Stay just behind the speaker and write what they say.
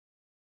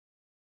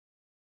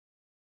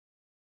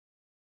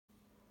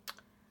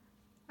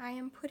I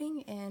am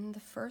putting in the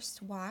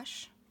first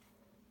wash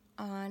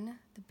on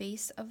the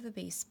base of the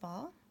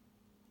baseball.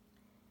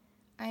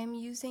 I am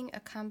using a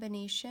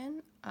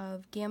combination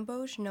of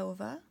Gamboge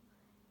Nova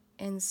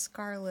and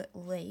Scarlet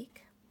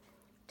Lake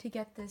to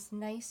get this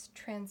nice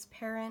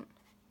transparent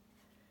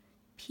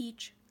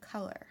peach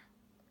color.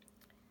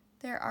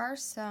 There are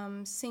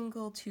some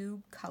single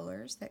tube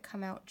colors that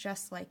come out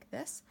just like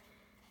this.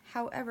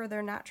 However,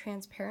 they're not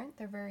transparent,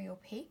 they're very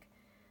opaque.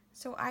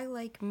 So I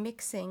like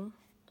mixing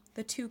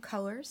the two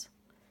colors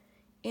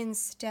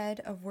instead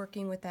of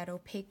working with that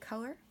opaque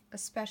color,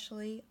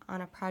 especially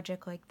on a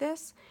project like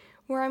this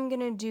where I'm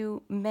going to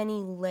do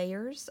many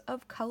layers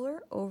of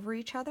color over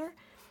each other.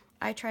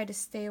 I try to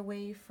stay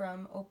away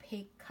from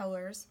opaque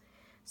colors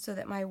so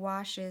that my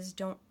washes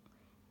don't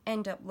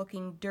end up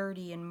looking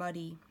dirty and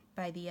muddy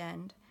by the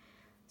end.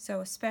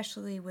 So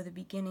especially with a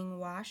beginning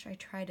wash, I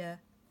try to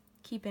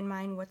keep in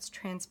mind what's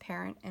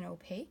transparent and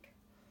opaque.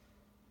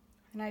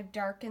 And I've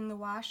darkened the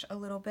wash a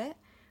little bit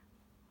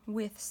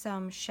with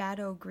some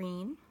shadow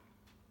green.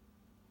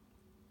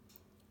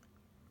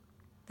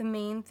 The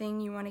main thing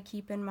you want to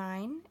keep in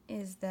mind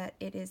is that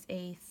it is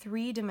a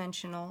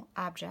three-dimensional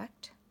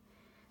object.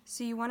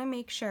 So you want to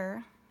make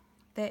sure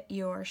that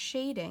your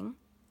shading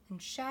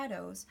and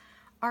shadows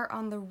are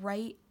on the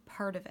right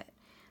part of it.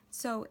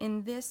 So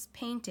in this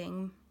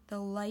painting, the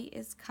light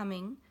is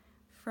coming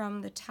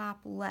from the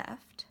top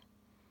left.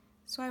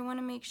 So I want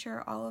to make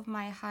sure all of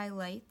my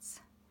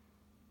highlights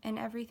and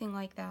everything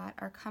like that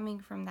are coming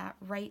from that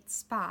right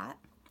spot,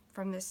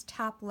 from this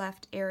top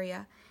left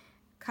area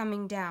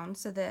coming down,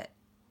 so that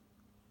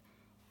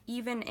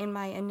even in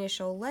my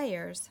initial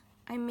layers,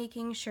 I'm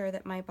making sure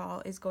that my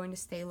ball is going to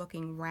stay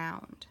looking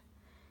round.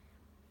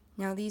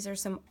 Now these are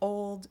some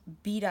old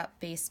beat up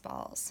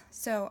baseballs,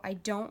 so I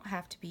don't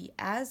have to be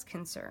as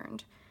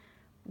concerned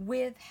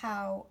with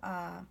how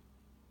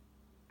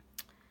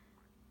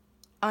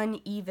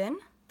uneven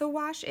the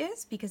wash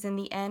is, because in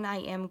the end I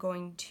am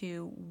going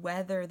to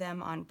weather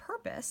them on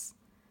purpose.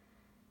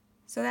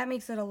 So that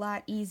makes it a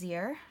lot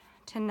easier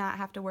to not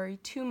have to worry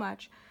too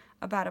much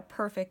about a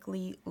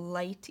perfectly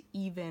light,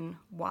 even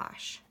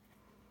wash.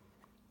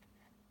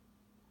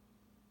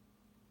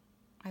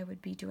 I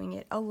would be doing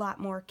it a lot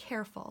more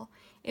careful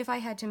if I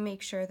had to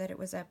make sure that it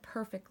was a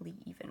perfectly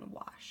even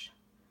wash.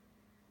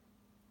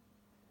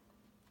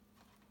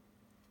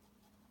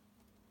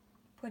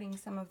 Putting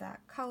some of that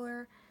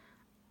color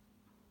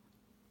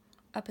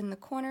up in the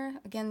corner.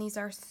 Again, these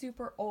are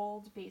super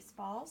old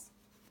baseballs.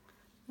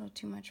 A little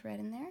too much red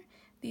in there.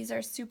 These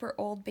are super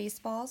old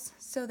baseballs,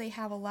 so they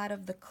have a lot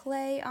of the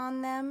clay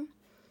on them.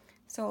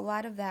 So a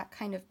lot of that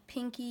kind of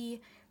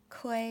pinky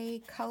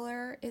clay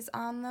color is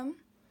on them.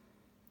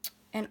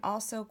 And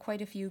also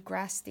quite a few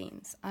grass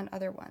stains on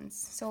other ones.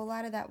 So a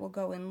lot of that will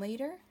go in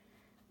later,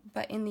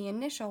 but in the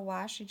initial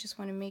wash, I just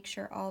want to make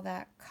sure all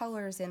that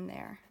color's in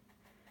there.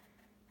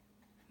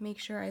 Make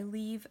sure I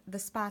leave the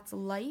spots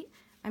light.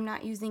 I'm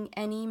not using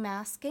any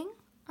masking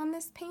on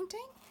this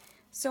painting,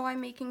 so I'm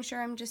making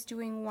sure I'm just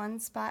doing one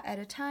spot at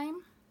a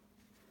time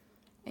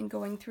and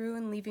going through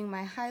and leaving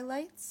my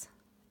highlights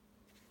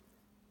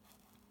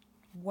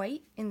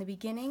white in the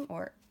beginning,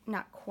 or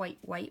not quite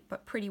white,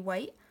 but pretty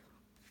white,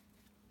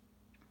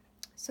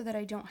 so that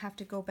I don't have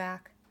to go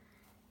back,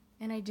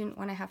 and I didn't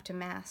want to have to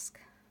mask.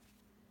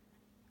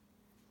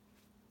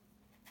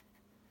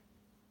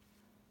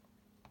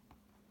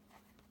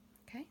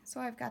 Okay,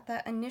 so I've got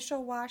that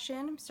initial wash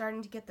in. I'm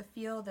starting to get the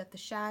feel that the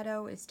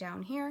shadow is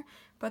down here,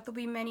 but there'll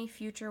be many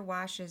future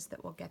washes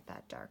that will get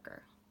that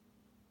darker.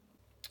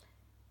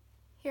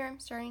 Here I'm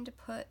starting to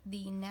put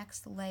the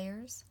next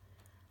layers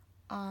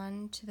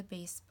onto the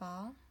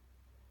baseball,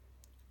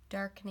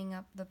 darkening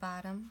up the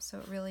bottom so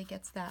it really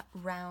gets that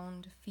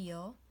round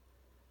feel.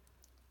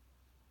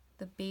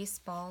 The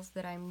baseballs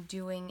that I'm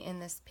doing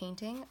in this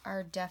painting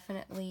are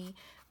definitely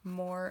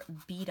more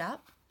beat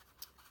up,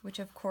 which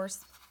of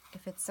course,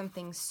 if it's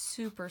something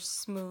super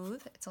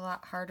smooth, it's a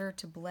lot harder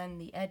to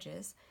blend the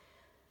edges.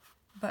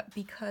 But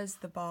because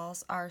the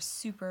balls are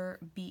super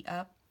beat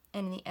up,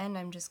 and in the end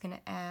I'm just going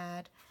to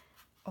add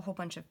a whole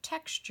bunch of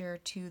texture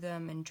to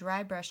them and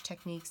dry brush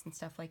techniques and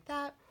stuff like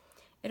that,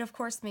 it of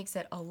course makes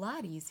it a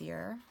lot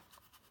easier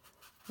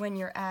when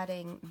you're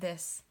adding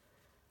this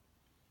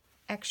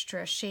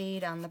extra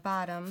shade on the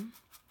bottom,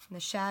 the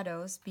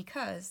shadows,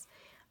 because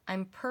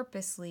I'm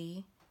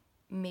purposely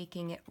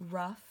making it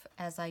rough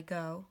as I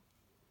go.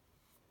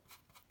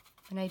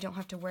 And I don't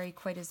have to worry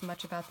quite as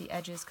much about the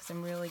edges because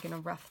I'm really going to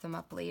rough them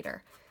up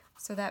later.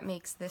 So that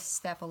makes this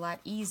step a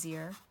lot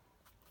easier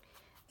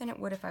than it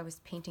would if I was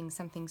painting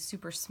something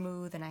super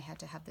smooth and I had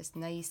to have this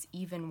nice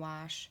even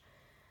wash.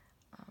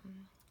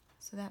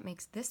 So that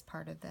makes this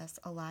part of this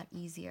a lot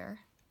easier.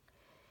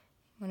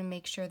 You want to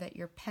make sure that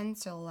your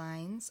pencil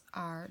lines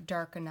are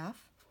dark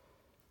enough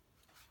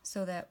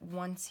so that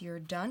once you're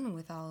done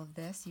with all of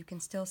this, you can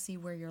still see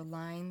where your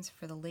lines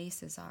for the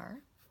laces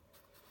are.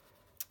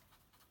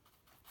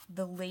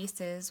 The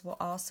laces will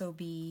also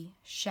be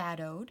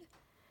shadowed,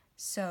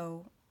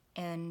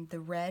 and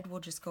the red will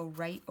just go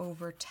right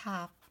over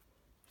top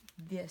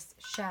this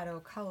shadow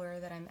color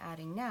that I'm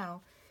adding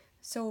now,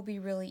 so it'll be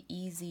really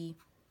easy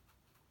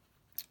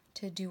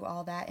to do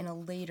all that in a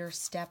later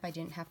step. I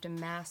didn't have to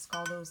mask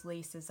all those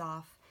laces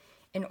off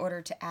in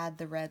order to add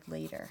the red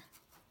later.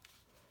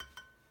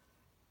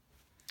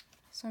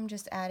 So I'm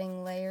just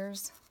adding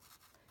layers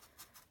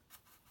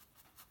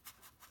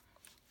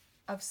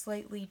of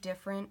slightly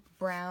different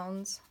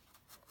browns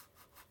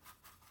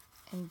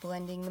and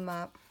blending them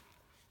up.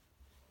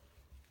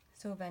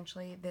 So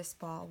eventually this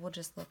ball will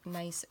just look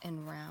nice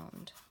and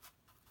round.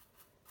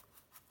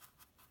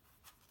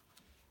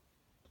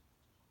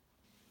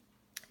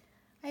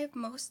 I have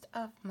most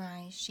of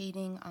my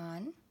shading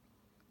on,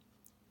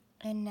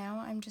 and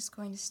now I'm just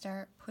going to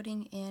start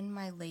putting in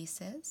my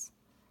laces.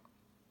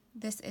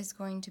 This is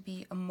going to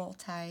be a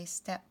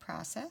multi-step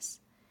process.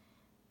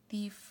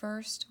 The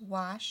first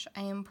wash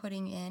I am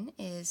putting in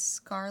is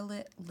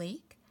Scarlet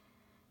Lake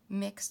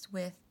mixed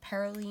with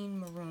Perylene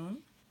Maroon.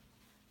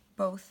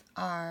 Both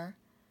are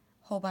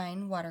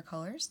Holbein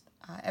watercolors.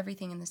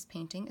 Everything in this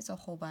painting is a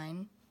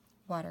Holbein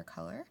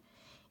watercolor.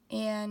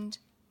 And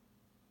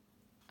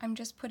I'm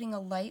just putting a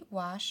light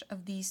wash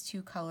of these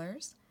two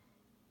colors,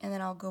 and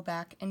then I'll go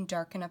back and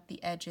darken up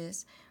the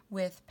edges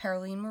with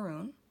Perylene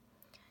Maroon,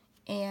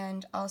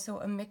 and also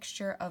a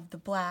mixture of the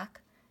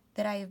black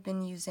that I have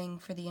been using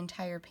for the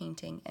entire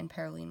painting and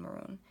Perylene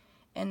Maroon.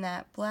 And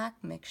that black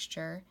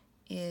mixture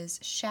is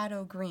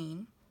Shadow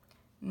Green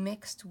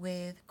mixed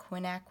with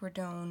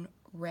Quinacridone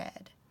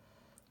Red.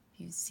 If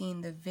you've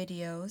seen the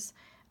videos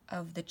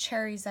of the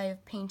cherries I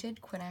have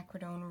painted,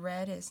 Quinacridone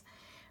Red is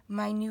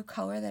my new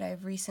color that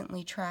I've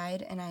recently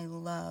tried and I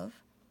love.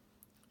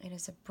 It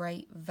is a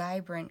bright,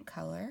 vibrant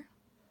color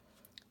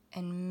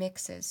and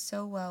mixes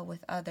so well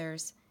with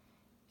others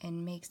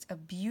and makes a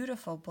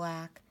beautiful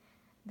black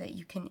that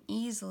you can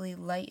easily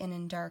lighten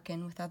and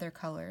darken with other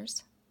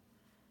colors.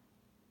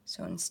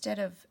 So instead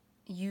of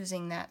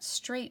using that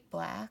straight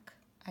black,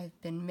 I've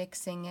been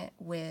mixing it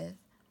with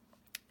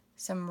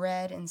some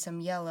red and some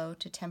yellow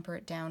to temper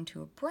it down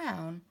to a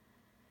brown,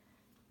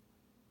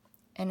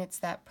 and it's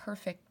that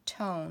perfect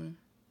tone.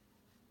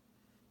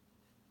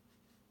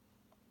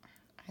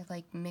 I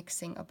like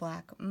mixing a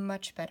black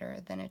much better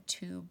than a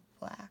tube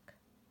black.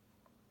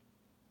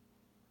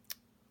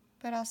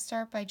 But I'll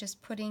start by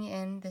just putting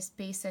in this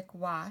basic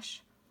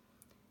wash,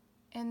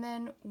 and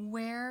then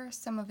where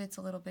some of it's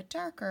a little bit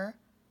darker,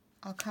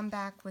 I'll come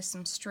back with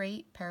some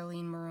straight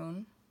Perylene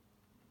Maroon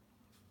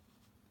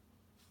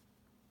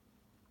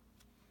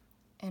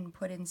and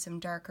put in some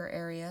darker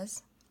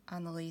areas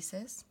on the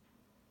laces.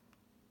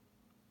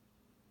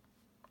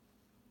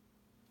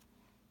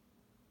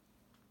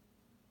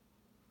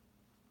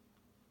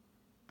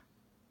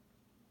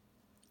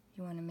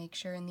 You want to make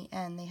sure in the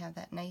end they have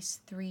that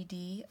nice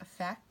 3D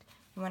effect.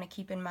 You want to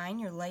keep in mind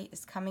your light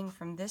is coming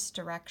from this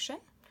direction.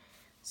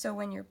 So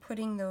when you're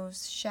putting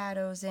those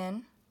shadows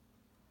in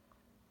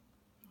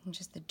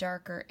just the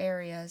darker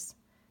areas,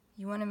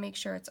 you want to make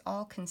sure it's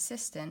all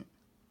consistent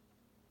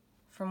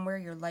from where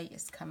your light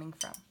is coming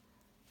from.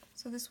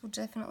 So this will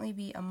definitely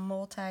be a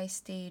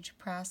multi-stage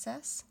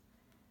process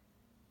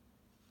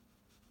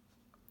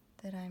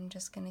that I'm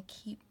just going to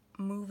keep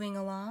moving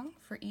along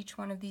for each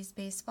one of these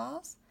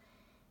baseballs.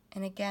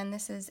 And again,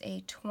 this is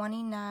a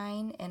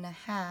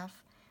 29.5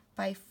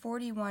 by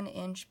 41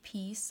 inch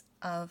piece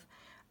of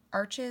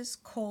Arches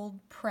cold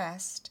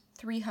pressed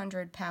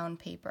 300-pound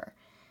paper.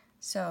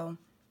 So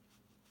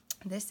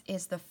this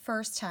is the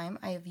first time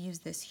I have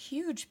used this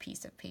huge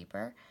piece of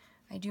paper.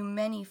 I do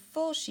many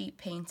full sheet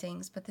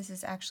paintings, but this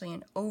is actually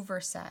an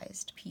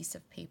oversized piece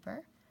of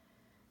paper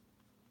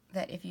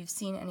that if you've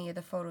seen any of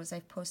the photos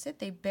I've posted,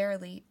 they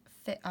barely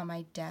fit on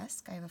my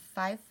desk. I have a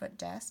 5-foot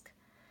desk.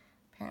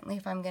 Apparently,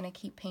 if I'm going to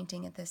keep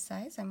painting at this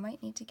size, I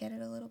might need to get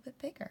it a little bit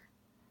bigger.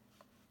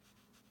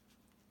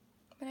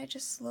 But I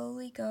just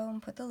slowly go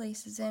and put the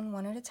laces in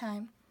one at a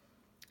time,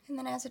 and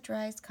then as it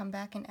dries, come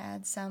back and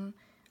add some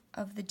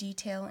of the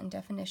detail and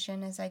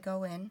definition as I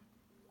go in,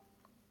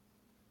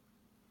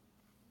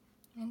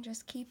 and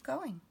just keep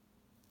going.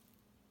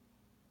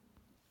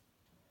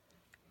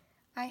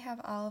 I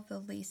have all of the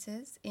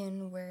laces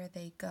in where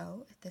they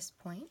go at this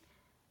point,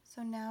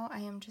 so now I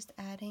am just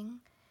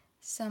adding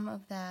some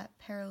of that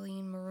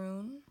Perylene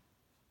Maroon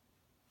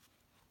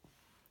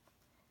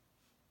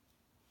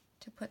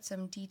to put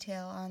some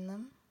detail on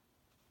them.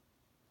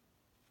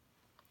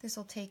 This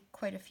will take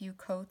quite a few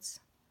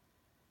coats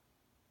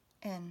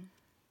and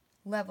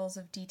levels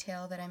of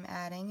detail that I'm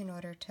adding in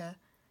order to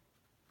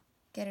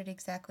get it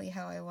exactly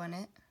how I want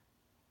it.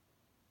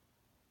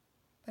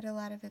 But a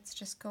lot of it's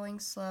just going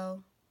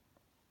slow,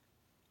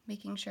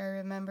 making sure I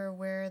remember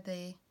where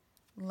the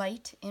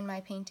light in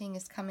my painting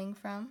is coming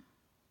from.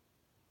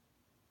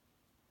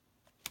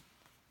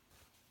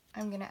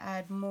 I'm going to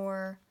add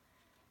more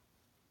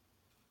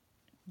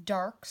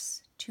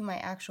darks to my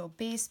actual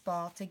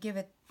baseball to give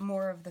it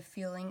more of the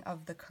feeling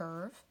of the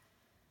curve.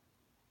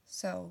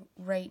 So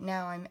right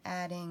now I'm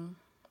adding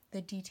the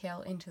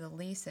detail into the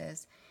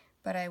laces,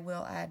 but I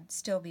will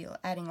still be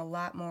adding a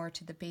lot more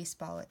to the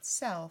baseball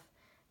itself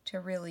to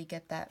really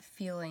get that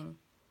feeling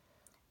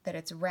that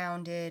it's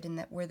rounded and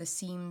that where the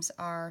seams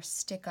are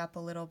stick up a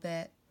little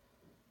bit.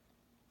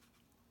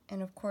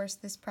 And of course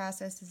this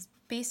process is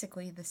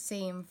basically the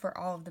same for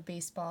all of the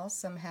baseballs.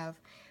 Some have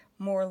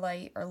more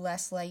light or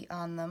less light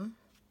on them,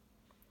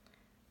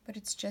 but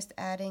it's just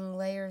adding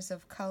layers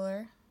of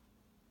color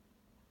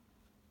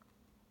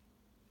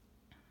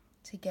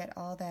to get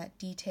all that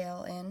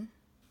detail in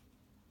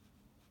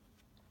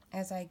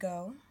as I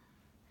go.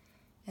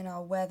 And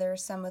I'll weather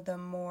some of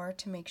them more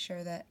to make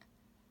sure that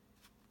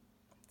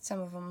some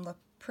of them look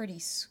pretty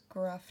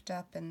scruffed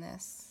up in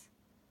this.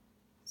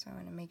 So I'm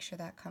going to make sure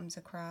that comes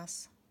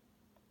across.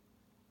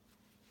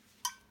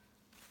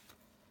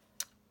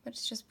 But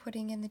it's just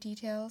putting in the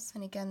details.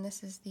 And again,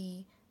 this is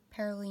the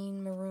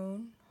Perylene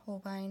Maroon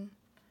Holbein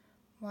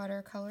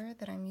watercolor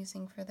that I'm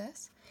using for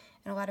this.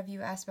 And a lot of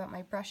you asked about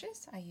my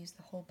brushes. I use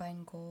the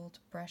Holbein Gold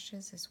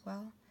brushes as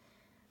well.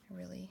 I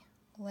really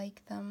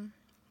like them.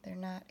 They're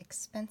not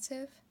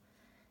expensive.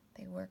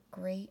 They work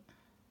great.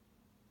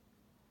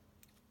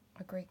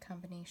 A great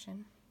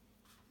combination.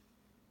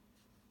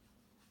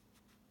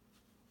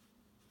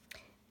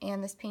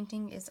 And this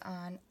painting is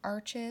on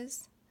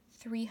Arches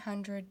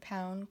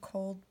 300-pound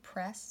cold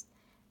press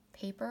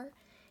paper.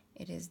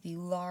 It is the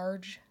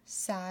large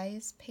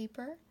size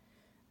paper.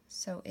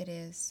 So it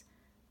is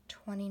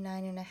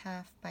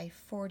 29.5 by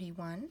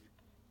 41,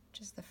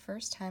 which is the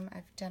first time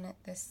I've done it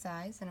this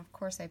size. And of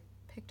course I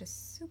picked a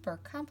super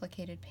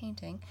complicated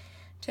painting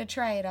to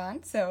try it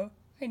on, so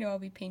I know I'll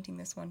be painting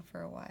this one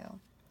for a while.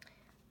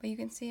 But you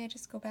can see I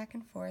just go back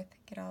and forth,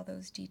 get all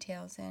those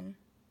details in.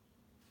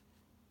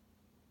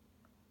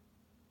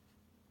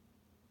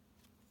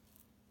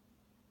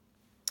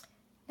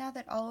 Now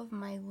that all of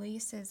my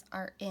laces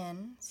are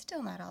in,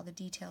 still not all the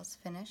details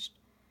finished,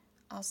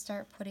 I'll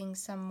start putting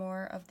some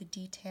more of the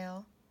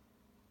detail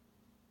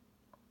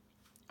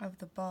of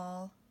the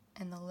ball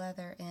and the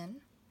leather in.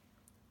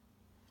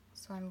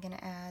 So I'm going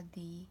to add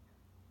the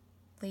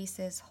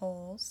laces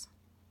holes.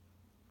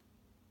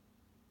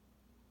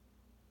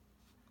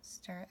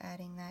 Start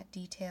adding that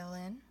detail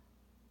in.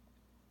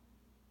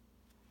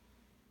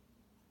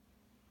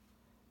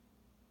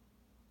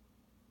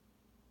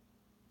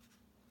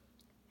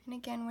 And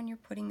again, when you're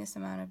putting this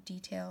amount of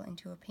detail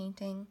into a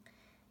painting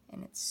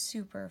and it's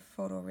super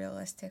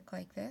photorealistic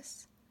like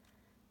this,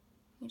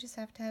 you just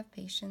have to have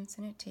patience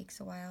and it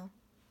takes a while.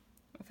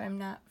 If I'm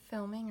not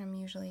filming, I'm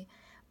usually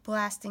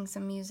blasting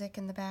some music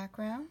in the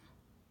background,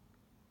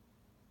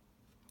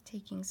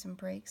 taking some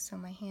breaks so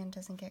my hand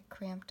doesn't get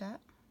cramped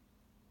up.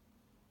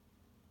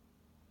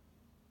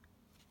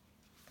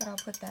 But I'll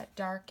put that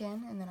dark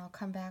in and then I'll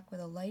come back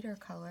with a lighter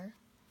color.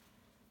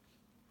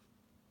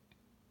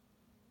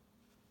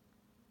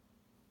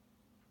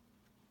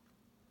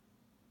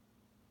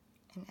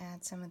 And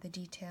add some of the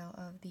detail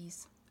of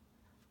these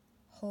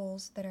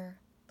holes that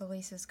the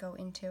laces go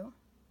into.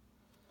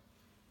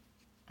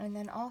 And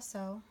then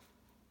also,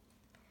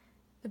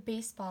 the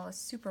baseball is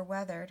super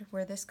weathered.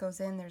 Where this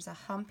goes in, there's a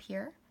hump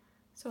here.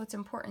 So it's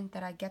important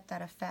that I get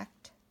that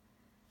effect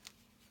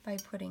by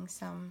putting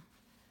some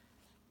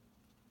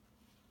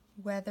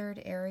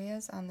weathered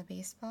areas on the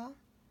baseball.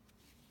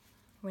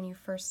 When you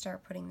first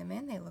start putting them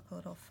in, they look a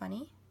little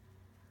funny.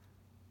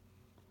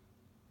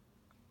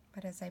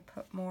 But as I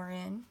put more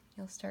in,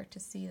 you'll start to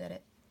see that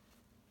it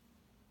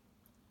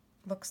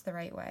looks the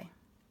right way.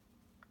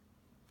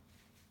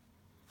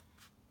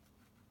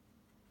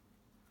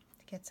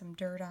 To get some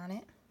dirt on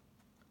it.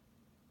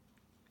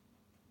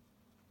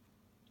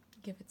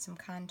 Give it some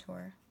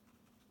contour.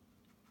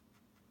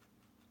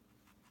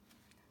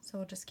 So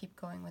we'll just keep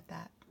going with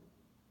that.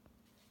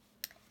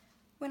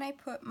 When I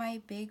put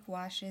my big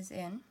washes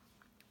in,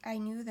 I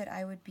knew that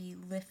I would be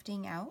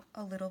lifting out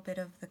a little bit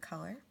of the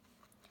color.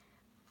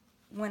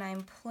 When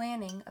I'm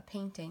planning a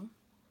painting,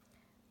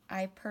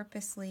 I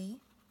purposely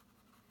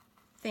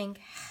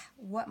think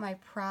what my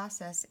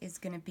process is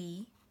going to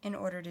be in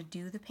order to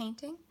do the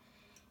painting.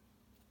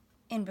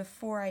 And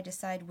before I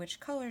decide which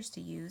colors to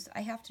use,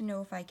 I have to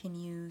know if I can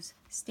use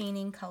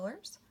staining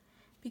colors.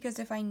 Because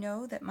if I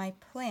know that my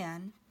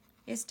plan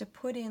is to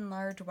put in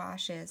large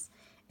washes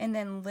and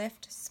then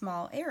lift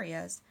small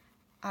areas,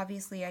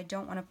 obviously I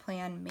don't want to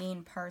plan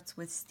main parts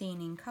with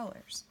staining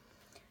colors.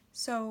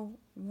 So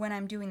when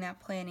I'm doing that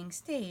planning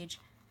stage,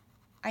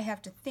 I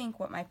have to think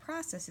what my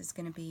process is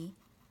going to be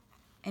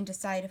and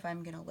decide if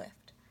I'm going to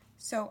lift.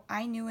 So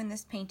I knew in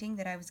this painting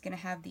that I was going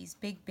to have these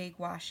big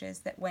washes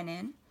that went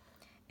in,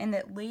 and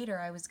that later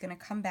I was going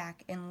to come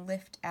back and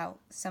lift out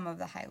some of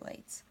the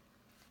highlights.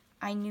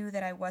 I knew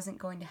that I wasn't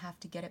going to have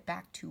to get it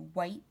back to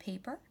white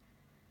paper,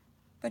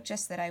 but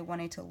just that I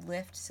wanted to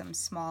lift some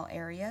small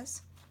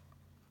areas.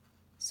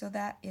 So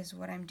that is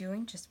what I'm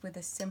doing, just with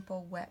a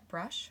simple wet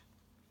brush.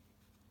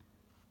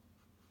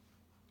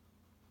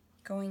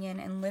 Going in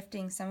and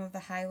lifting some of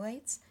the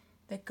highlights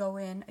that go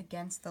in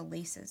against the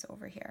laces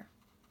over here.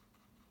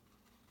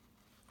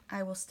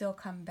 I will still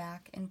come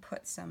back and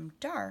put some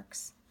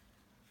darks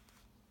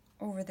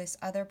over this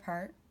other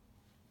part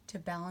to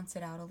balance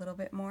it out a little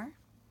bit more.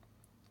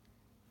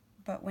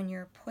 But when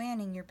you're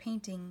planning your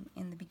painting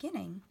in the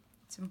beginning,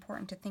 it's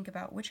important to think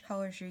about which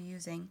colors you're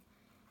using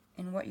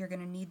and what you're going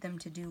to need them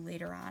to do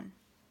later on.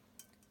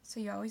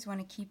 So you always want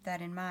to keep that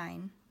in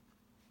mind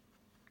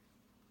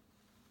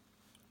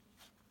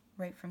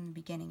right from the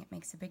beginning. It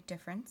makes a big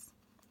difference.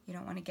 You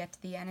don't want to get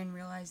to the end and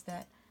realize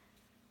that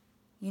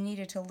you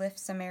needed to lift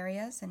some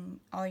areas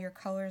and all your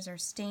colors are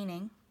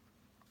staining,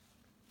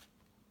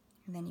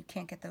 and then you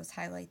can't get those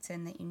highlights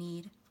in that you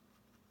need.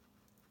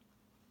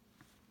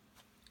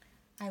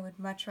 I would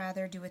much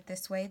rather do it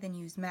this way than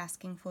use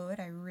masking fluid.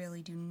 I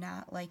really do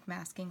not like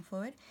masking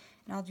fluid,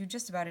 and I'll do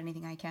just about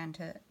anything I can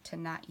to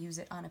not use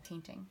it on a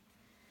painting.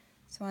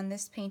 So on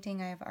this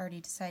painting I have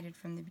already decided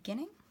from the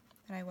beginning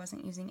that I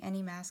wasn't using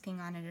any masking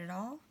on it at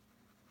all,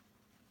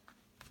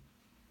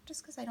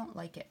 just because I don't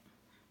like it,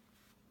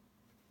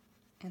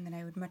 and that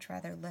I would much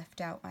rather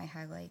lift out my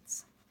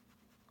highlights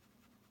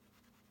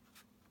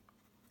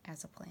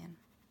as a plan.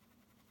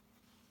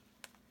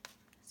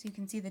 So you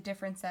can see the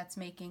difference that's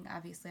making.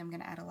 Obviously I'm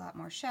going to add a lot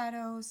more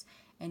shadows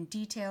and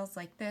details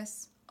like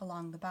this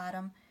along the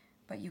bottom,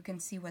 but you can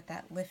see what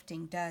that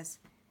lifting does.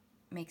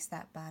 Makes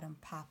that bottom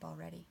pop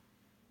already.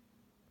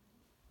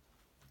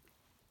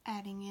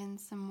 Adding in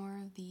some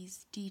more of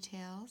these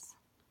details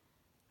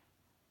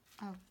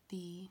of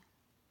the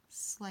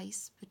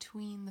slice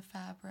between the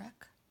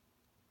fabric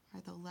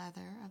or the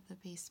leather of the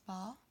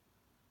baseball.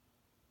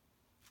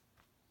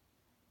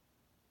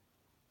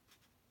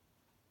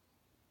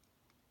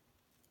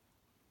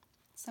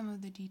 Some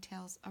of the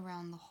details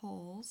around the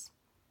holes.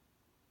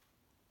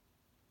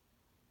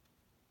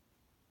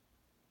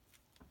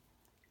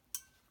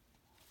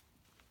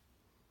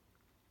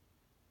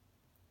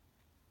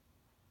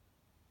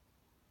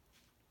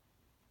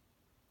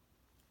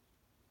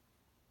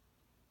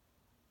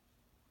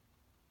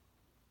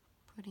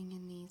 Putting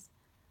in these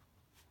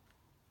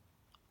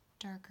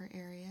darker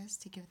areas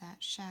to give that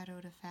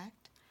shadowed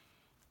effect.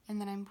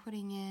 And then I'm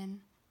putting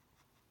in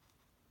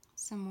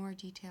some more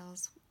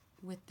details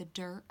with the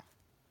dirt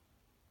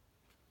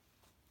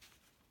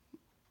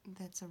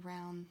that's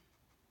around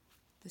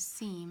the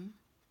seam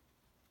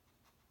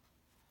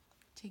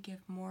to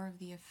give more of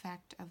the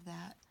effect of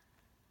that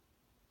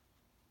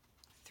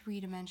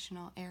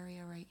three-dimensional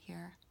area right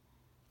here.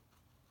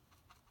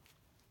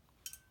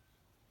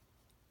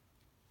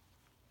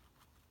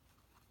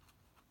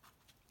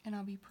 And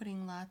I'll be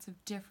putting lots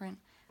of different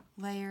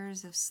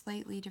layers of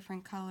slightly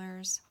different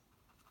colors.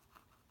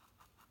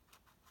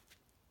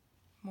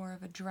 More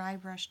of a dry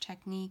brush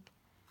technique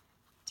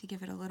to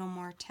give it a little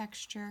more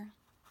texture,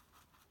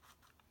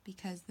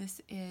 because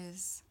this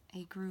is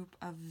a group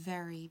of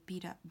very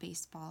beat up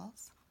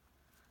baseballs.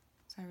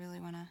 So I really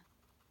want to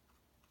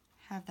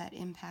have that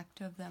impact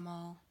of them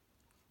all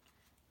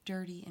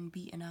dirty and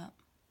beaten up.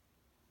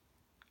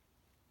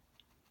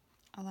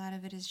 A lot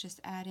of it is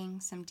just adding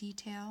some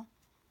detail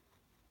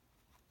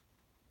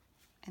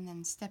and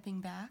then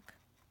stepping back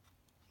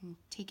and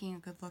taking a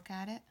good look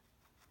at it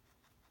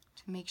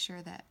to make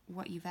sure that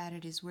what you've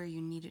added is where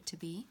you need it to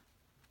be,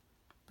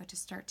 but to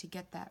start to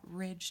get that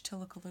ridge to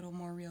look a little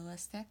more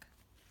realistic.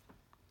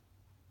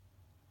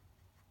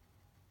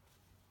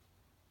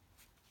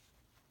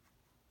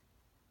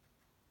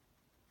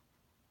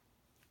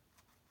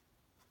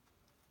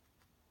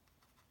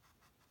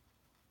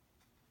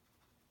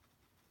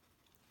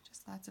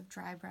 Just lots of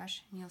dry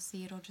brush, and you'll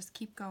see it'll just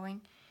keep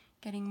going,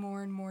 getting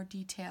more and more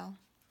detail.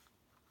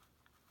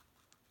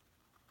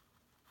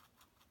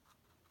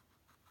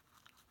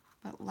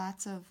 But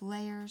lots of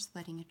layers,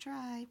 letting it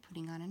dry,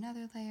 putting on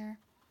another layer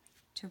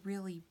to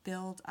really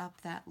build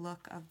up that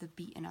look of the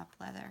beaten up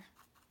leather.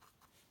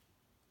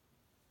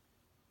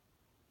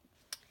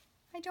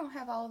 I don't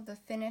have all of the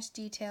finished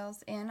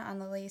details in on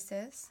the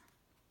laces,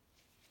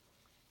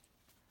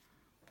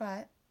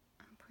 but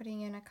I'm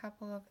putting in a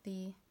couple of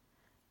the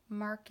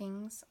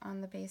markings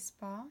on the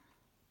baseball.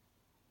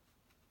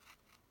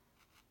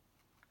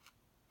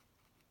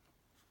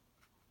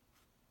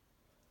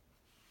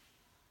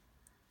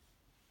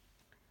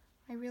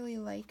 I really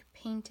like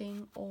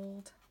painting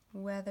old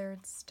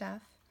weathered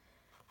stuff.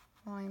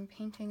 While I'm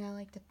painting, I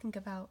like to think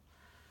about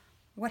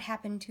what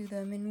happened to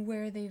them and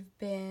where they've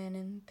been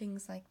and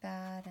things like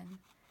that. And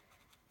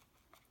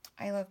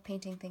I love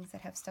painting things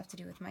that have stuff to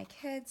do with my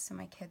kids, so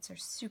my kids are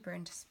super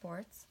into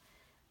sports.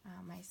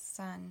 My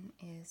son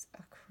is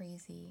a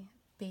crazy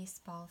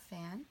baseball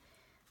fan,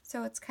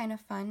 so it's kind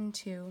of fun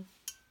to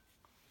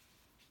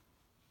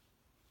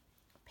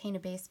paint a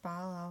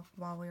baseball.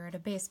 While we were at a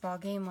baseball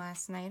game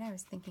last night, I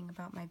was thinking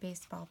about my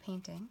baseball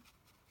painting.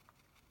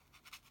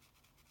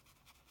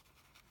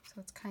 So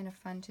it's kind of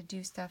fun to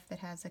do stuff that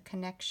has a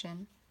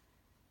connection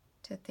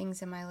to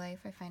things in my life.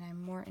 I find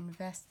I'm more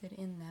invested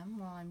in them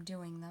while I'm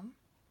doing them,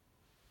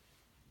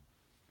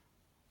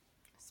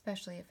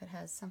 especially if it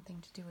has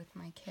something to do with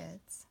my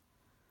kids.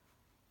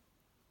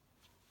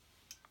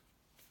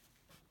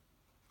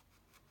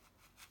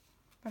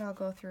 But I'll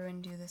go through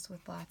and do this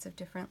with lots of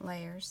different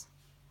layers.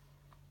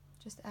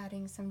 Just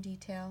adding some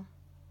detail.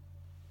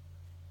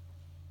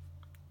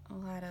 A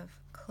lot of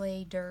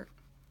clay dirt.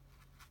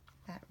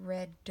 That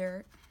red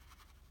dirt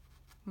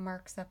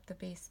marks up the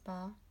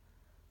baseball.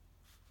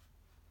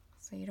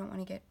 So you don't want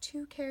to get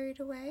too carried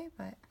away,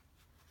 but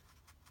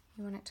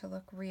you want it to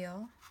look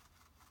real.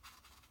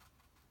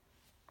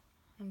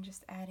 I'm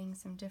just adding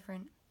some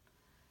different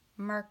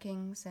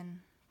markings and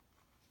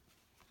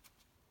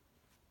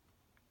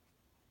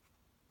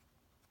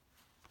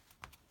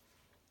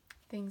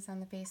things on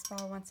the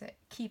baseball. Once it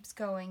keeps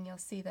going, you'll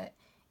see that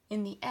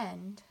in the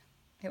end,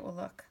 it will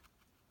look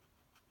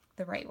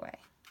the right way.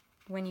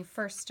 When you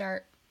first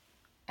start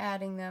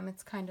adding them,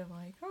 it's kind of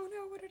like, oh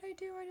no, what did I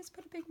do? I just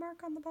put a big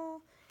mark on the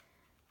ball.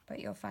 But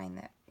you'll find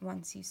that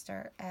once you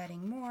start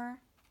adding more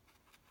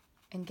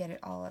and get it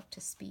all up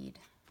to speed,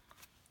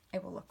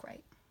 it will look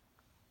right.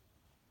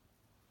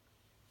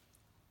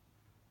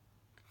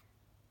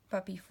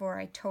 But before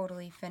I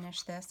totally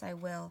finish this, I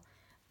will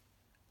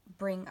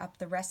bring up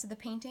the rest of the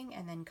painting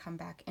and then come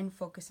back and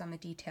focus on the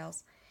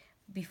details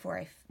before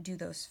I do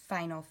those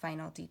final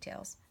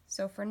details.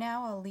 So for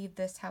now, I'll leave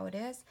this how it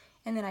is,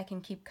 and then I can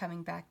keep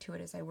coming back to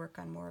it as I work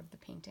on more of the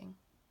painting.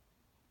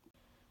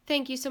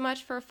 Thank you so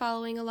much for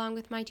following along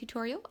with my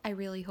tutorial. I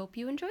really hope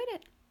you enjoyed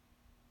it.